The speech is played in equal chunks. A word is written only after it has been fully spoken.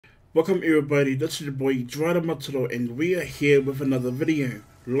Welcome everybody, this is your boy Dryder Mataroa and we are here with another video.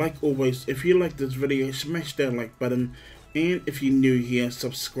 Like always, if you like this video, smash that like button, and if you're new here,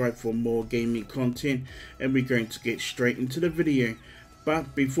 subscribe for more gaming content, and we're going to get straight into the video.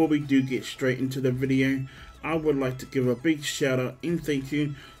 But before we do get straight into the video, I would like to give a big shout out and thank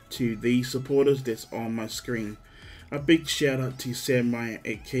you to the supporters that's on my screen. A big shout out to Samira,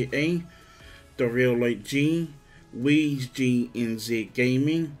 A.K.A, The Real Light G, Weez GNZ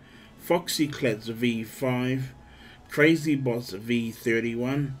Gaming, FoxyClapz V5, CrazyBoss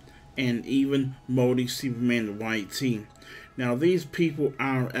V31, and even MaoriSupermanYT. Now these people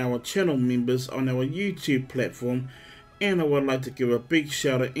are our channel members on our YouTube platform, and I would like to give a big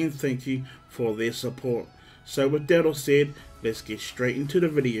shout out and thank you for their support. So with that all said, let's get straight into the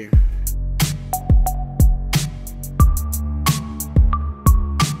video.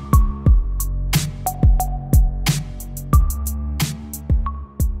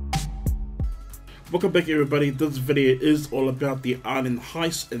 Welcome back everybody. This video is all about the island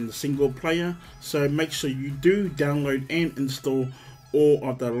heist in the single player, so make sure you do download and install all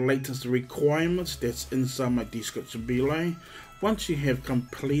of the latest requirements that's inside my description below. Once you have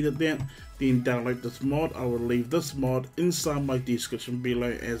completed that, then download this mod. I will leave this mod inside my description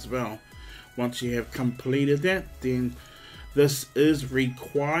below as well. Once you have completed that, then this is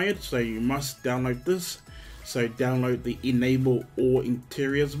required, so you must download this. So download the enable all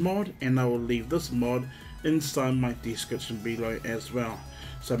interiors mod, and I will leave this mod inside my description below as well.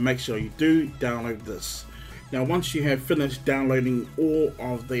 So make sure you do download this. Now once you have finished downloading all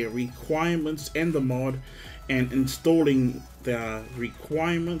of the requirements and the mod and installing the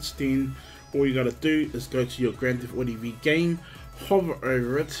requirements, then all you gotta do is go to your Grand Theft Auto V game, hover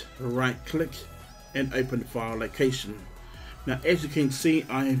over it, right click and open file location. Now as you can see,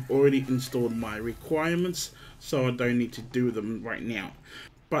 I have already installed my requirements, so I don't need to do them right now.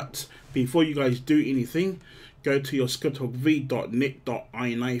 But before you guys do anything, go to your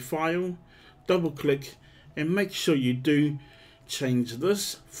scripthookv.net.ini file, double click, and make sure you do change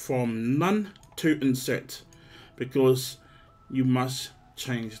this from none to insert, because you must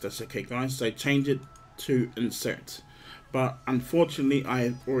change this, okay guys? So change it to insert. But unfortunately I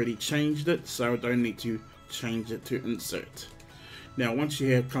have already changed it, so I don't need to change it to insert. Now once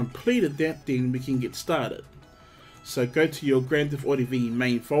you have completed that, then we can get started. So go to your Grand Theft Auto V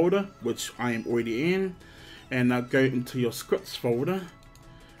main folder, which I am already in, and now go into your scripts folder,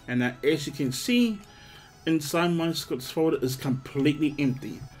 and now as you can see, inside my scripts folder is completely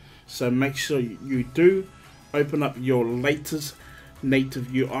empty. So make sure you do open up your latest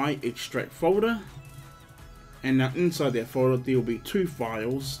native UI extract folder, and now inside that folder there will be two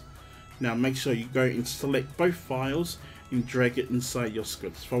files. Now make sure you go and select both files and drag it inside your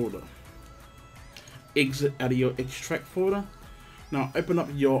scripts folder. Exit out of your extract folder. Now open up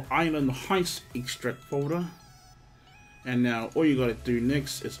your island heist extract folder, and now all you gotta do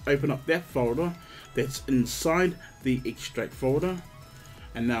next is open up that folder that's inside the extract folder,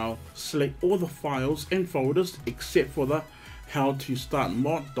 and now select all the files and folders except for the how to start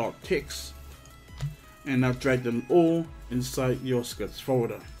mod.txt, and now drag them all inside your scripts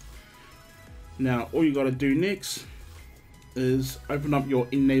folder. Now all you gotta do next is open up your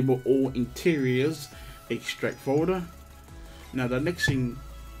enable all interiors extract folder. Now the next thing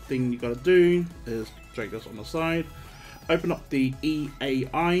you gotta do is drag this on the side, open up the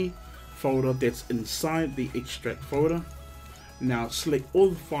A.K.A folder that's inside the extract folder. Now select all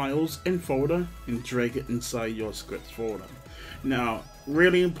the files and folder and drag it inside your scripts folder. Now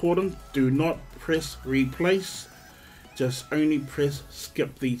really important, do not press replace, just only press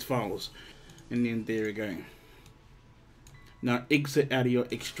skip these files, and then there we go. Now exit out of your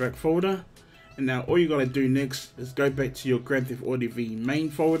extract folder, and now all you gotta do next is go back to your Grand Theft Auto V main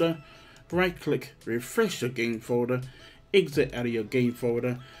folder, right click, refresh your game folder, exit out of your game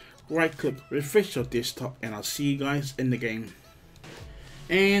folder, right click, refresh your desktop, and I'll see you guys in the game.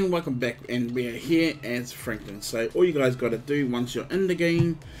 And welcome back, and we are here as Franklin. So all you guys gotta do once you're in the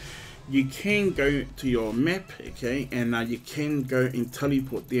game, you can go to your map, okay, and now you can go and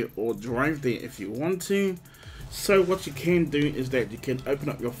teleport there or drive there if you want to. So what you can do is that you can open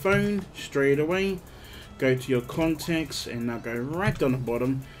up your phone straight away, go to your contacts, and now go right down the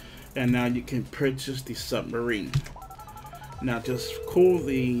bottom, and now you can purchase the submarine. Now just call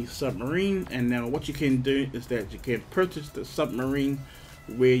the submarine, and now what you can do is that you can purchase the submarine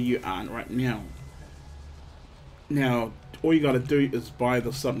where you are right now. Now all you gotta do is buy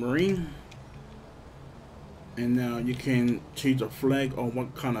the submarine, and now you can choose a flag or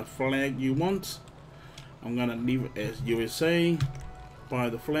what kind of flag you want. I'm gonna leave it as USA, buy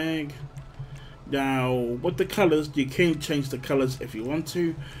the flag, Now with the colors, you can change the colors if you want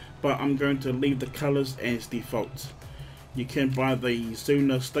to, but I'm going to leave the colors as default. You can buy the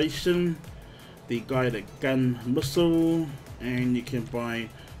Sooner Station, the Guided Gun Missile, and you can buy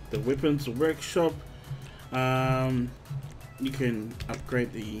the Weapons Workshop. You can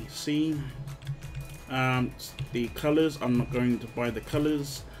upgrade the the colors. I'm not going to buy the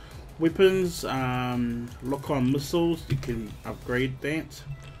colors. Weapons, lock-on missiles, you can upgrade that.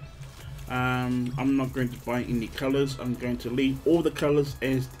 I'm not going to buy any colors. I'm going to leave all the colors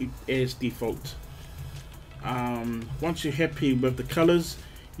as default. Once you're happy with the colors,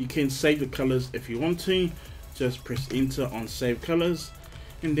 you can save the colors if you want to. Just press enter on save colors,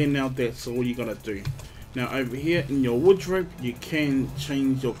 and then now that's all you gotta do. Now over here in your wardrobe, you can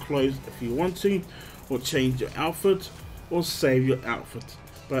change your clothes if you want to, or change your outfit, or save your outfit,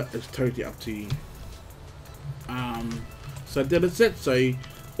 but it's totally up to you. So that is it. So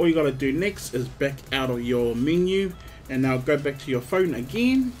all you gotta do next is back out of your menu, and now go back to your phone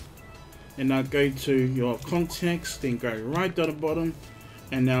again, and now go to your contacts, then go right down the bottom,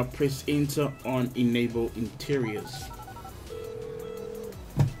 and now press enter on enable interiors.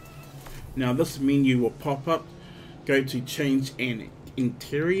 Now this menu will pop up. Go to change an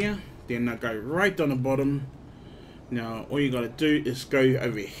interior, then now go right down the bottom. Now all you gotta do is go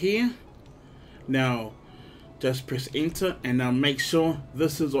over here. Now just press enter, and now make sure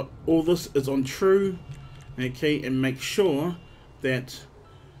this is all this is on true, okay, and make sure that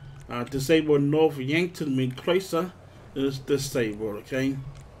disable North Yankton when closer is disabled. Okay,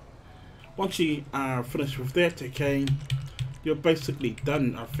 once you are finished with that, okay, you're basically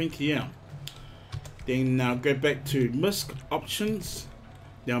done, I think. Yeah, then now go back to MISC options.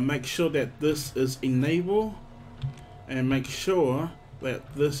 Now make sure that this is enabled, and make sure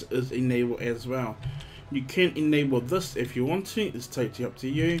that this is enabled as well. You can enable this if you want to, it's totally up to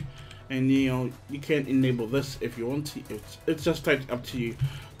you, and you can enable this if you want to, it's just totally up to you.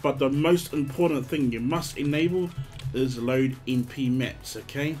 But the most important thing you must enable is load NP maps.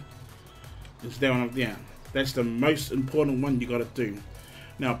 Okay, it's that one up there. That's the most important one you got to do.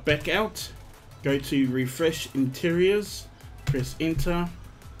 Now back out, go to refresh interiors, press enter.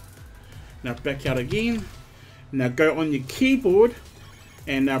 Now back out again. Now go on your keyboard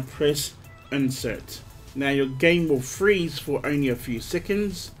and now press insert. Now your game will freeze for only a few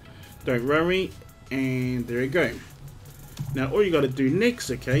seconds, don't worry, and there you go. Now all you got to do next,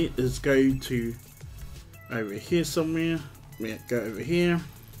 okay, is go to over here somewhere. Yeah, go over here.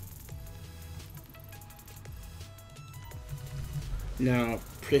 Now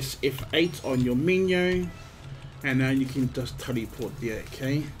press F8 on your menu, and now you can just teleport there,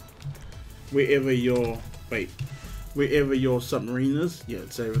 okay, wherever your submarine is. Yeah,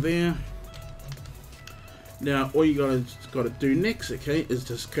 it's over there. Now all you gotta do next, okay, is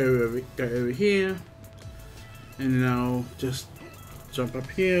just go over here, and now just jump up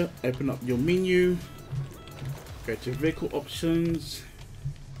here, open up your menu, go to vehicle options,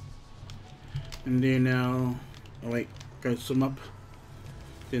 and then now go some up,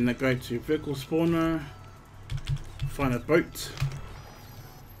 then I go to vehicle spawner, find a boat,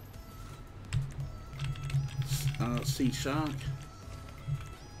 sea shark.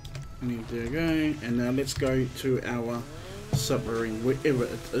 And there you go, and now let's go to our submarine, wherever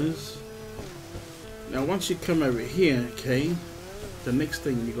it is. Now once you come over here, okay, the next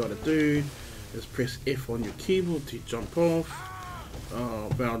thing you gotta do is press F on your keyboard to jump off.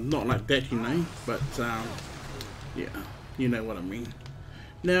 Well, not like that, you know, but yeah, you know what I mean.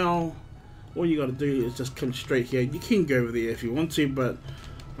 Now all you gotta do is just come straight here. You can go over there if you want to, but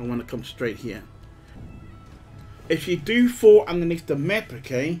I want to come straight here. If you do fall underneath the map,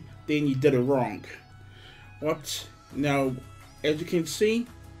 okay, then you did it wrong. What? Now, as you can see,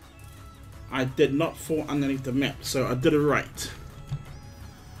 I did not fall underneath the map, so I did it right.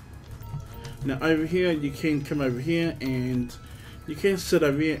 Now over here, you can come over here and you can sit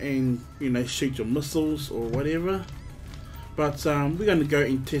over here and, you know, shoot your missiles or whatever. But we're going to go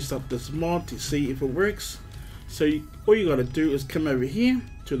and test out this mod to see if it works. So all you got to do is come over here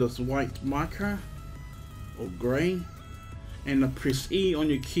to this white marker or grey, and press E on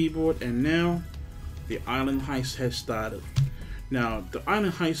your keyboard, and now the island heist has started. Now the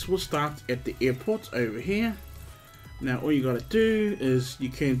island heist will start at the airport over here. Now all you gotta do is you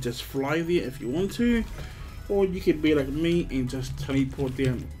can just fly there if you want to, or you can be like me and just teleport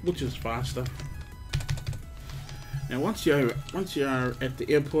there, which is faster. Now once you are at the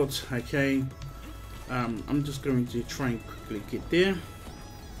airport, okay, I'm just going to try and quickly get there,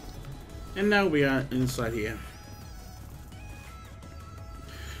 and now we are inside here.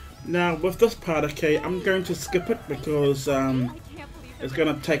 Now with this part, okay, I'm going to skip it because it's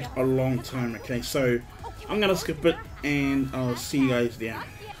gonna take a long time. Okay, so I'm gonna skip it and I'll see you guys there.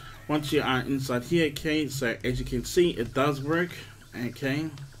 Once you are inside here, okay, so as you can see, it does work. Okay,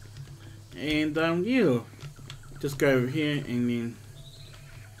 and yeah, just go over here and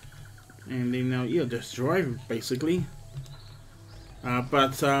then now yeah, just drive basically.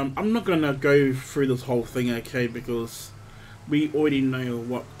 But I'm not gonna go through this whole thing, okay, because we already know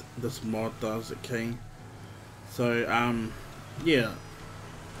what this mod does. Okay, so yeah,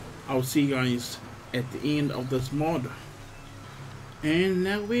 I'll see you guys at the end of this mod. And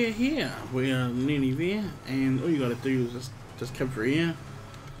now we're here, we're nearly there, and all you gotta do is just come through here,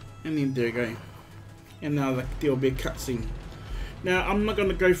 and then there you go. And now there'll be a cutscene. Now I'm not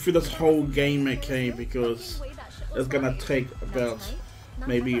gonna go through this whole game, okay, because it's gonna take about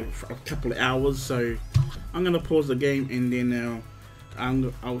maybe a couple of hours. So I'm gonna pause the game and then now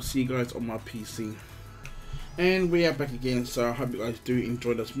I'll see you guys on my PC. And we are back again, so I hope you guys do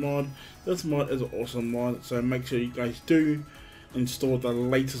enjoy this mod. This mod is an awesome mod, so make sure you guys do install the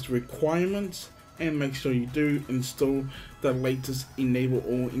latest requirements, and make sure you do install the latest enable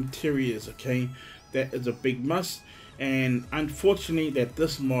all interiors. Okay, that is a big must. And unfortunately that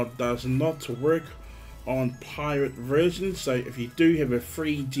this mod does not work on pirate version, so if you do have a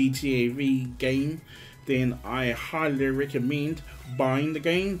free GTA V game, then I highly recommend buying the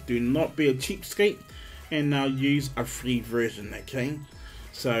game. Do not be a cheapskate and now use a free version. Okay,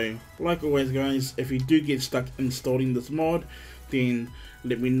 so like always guys, if you do get stuck installing this mod, then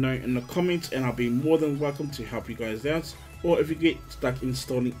let me know in the comments and I'll be more than welcome to help you guys out. Or if you get stuck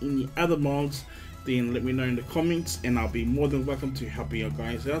installing any other mods, then let me know in the comments and I'll be more than welcome to help you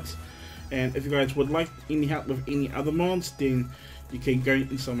guys out. And if you guys would like any help with any other mods, then you can go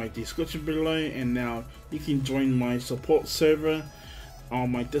inside my description below, and now you can join my support server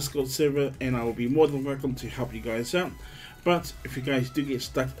on my Discord server, and I will be more than welcome to help you guys out. But if you guys do get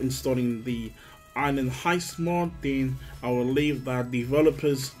stuck installing the Island Heist mod, then I will leave the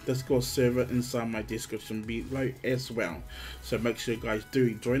developers Discord server inside my description below as well. So make sure you guys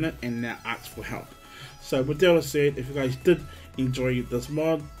do join it and now ask for help. So with that said, if you guys did enjoy this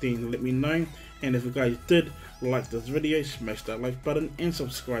mod, then let me know. And if you guys did like this video, smash that like button and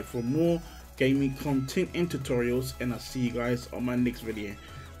subscribe for more gaming content and tutorials. And I'll see you guys on my next video.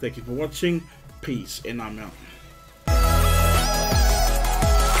 Thank you for watching. Peace, and I'm out.